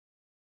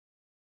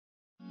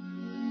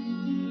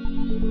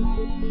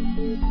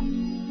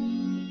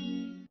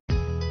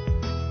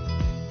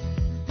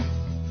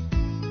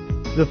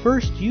The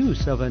first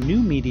use of a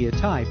new media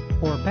type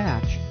or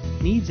batch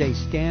needs a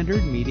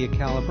standard media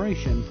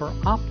calibration for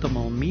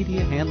optimal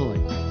media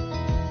handling.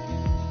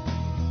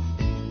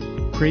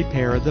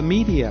 Prepare the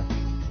media.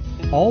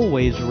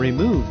 Always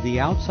remove the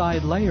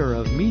outside layer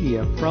of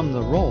media from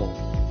the roll.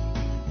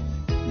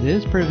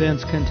 This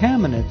prevents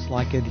contaminants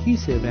like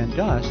adhesive and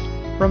dust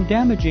from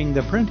damaging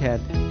the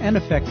printhead and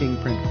affecting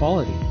print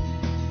quality.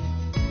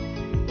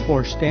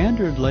 For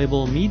standard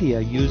label media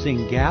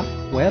using gap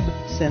web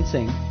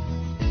sensing,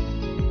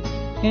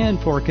 and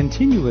for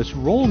continuous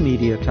roll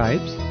media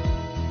types,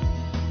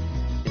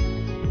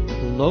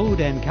 load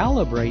and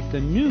calibrate the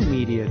new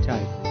media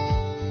type.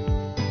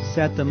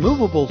 Set the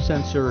movable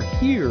sensor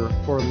here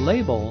for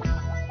label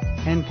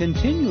and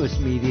continuous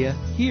media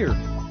here.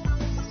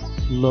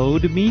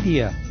 Load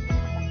media.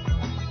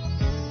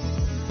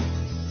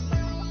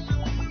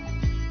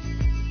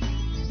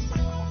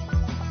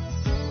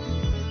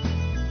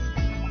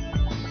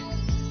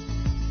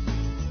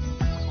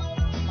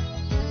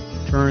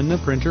 Turn the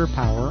printer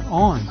power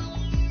on.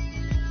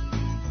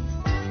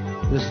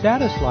 The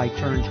status light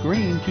turns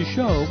green to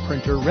show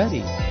printer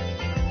ready.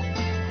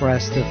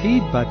 Press the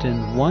feed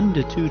button 1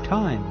 to 2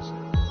 times.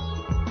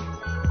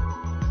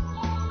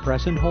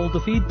 Press and hold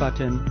the feed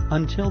button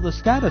until the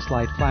status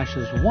light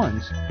flashes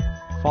once,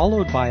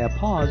 followed by a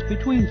pause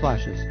between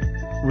flashes.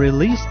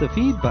 Release the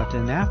feed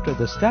button after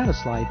the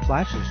status light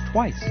flashes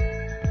twice.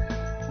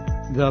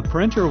 The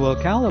printer will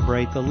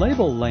calibrate the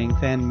label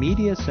length and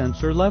media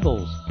sensor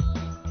levels.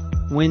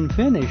 When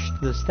finished,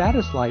 the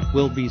status light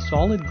will be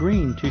solid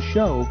green to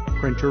show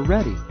printer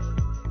ready.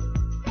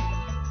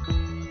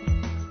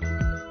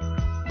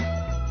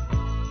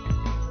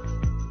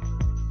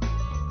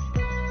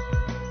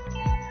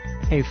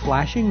 A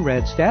flashing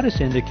red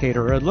status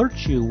indicator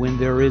alerts you when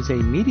there is a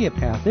media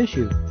path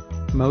issue.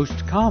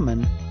 Most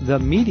common, the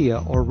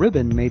media or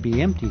ribbon may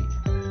be empty.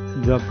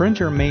 The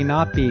printer may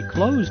not be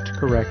closed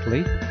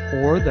correctly,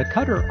 or the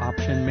cutter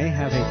option may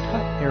have a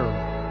cut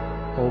error.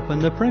 Open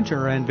the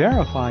printer and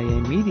verify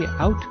a media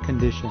out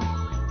condition.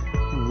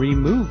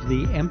 Remove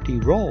the empty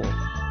roll.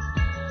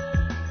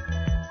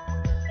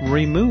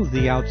 Remove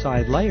the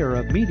outside layer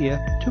of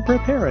media to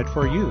prepare it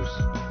for use.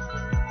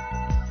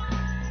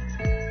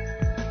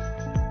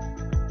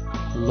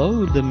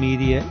 Load the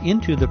media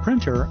into the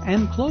printer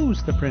and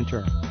close the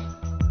printer.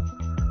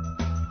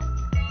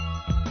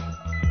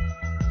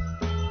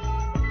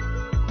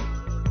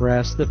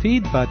 Press the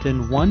feed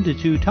button 1 to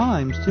 2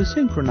 times to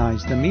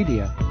synchronize the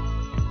media.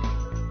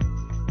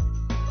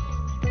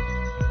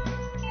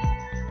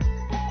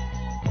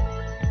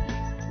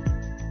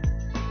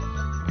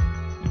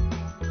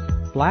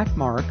 Black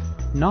mark,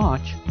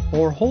 notch,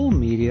 or hole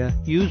media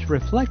use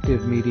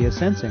reflective media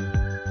sensing.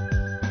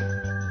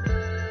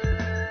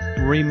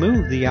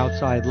 Remove the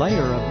outside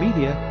layer of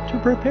media to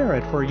prepare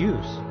it for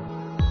use.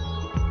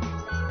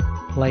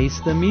 Place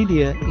the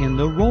media in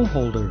the roll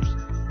holders.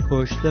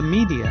 Push the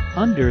media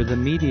under the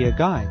media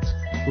guides.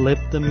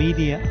 Lift the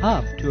media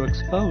up to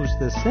expose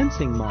the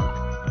sensing mark.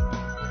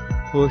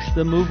 Push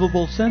the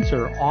movable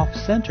sensor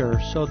off-center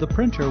so the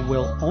printer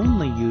will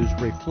only use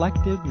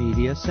reflective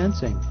media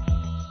sensing.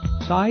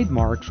 Side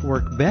marks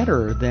work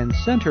better than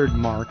centered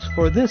marks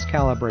for this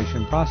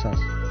calibration process.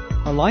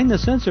 Align the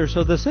sensor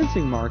so the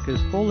sensing mark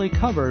is fully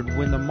covered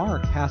when the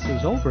mark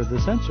passes over the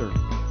sensor.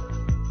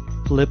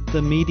 Flip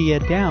the media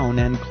down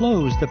and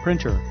close the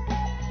printer.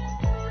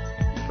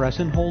 Press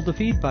and hold the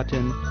feed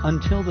button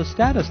until the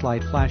status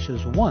light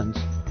flashes once,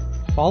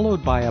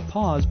 followed by a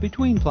pause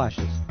between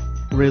flashes.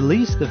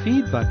 Release the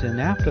feed button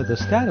after the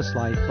status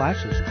light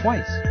flashes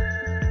twice.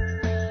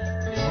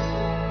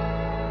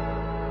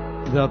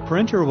 The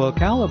printer will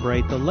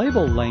calibrate the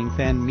label length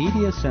and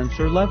media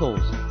sensor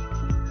levels.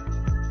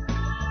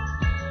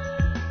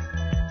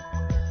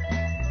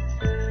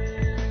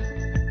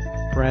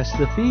 Press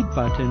the feed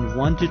button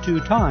 1 to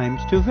 2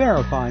 times to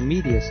verify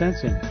media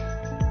sensing.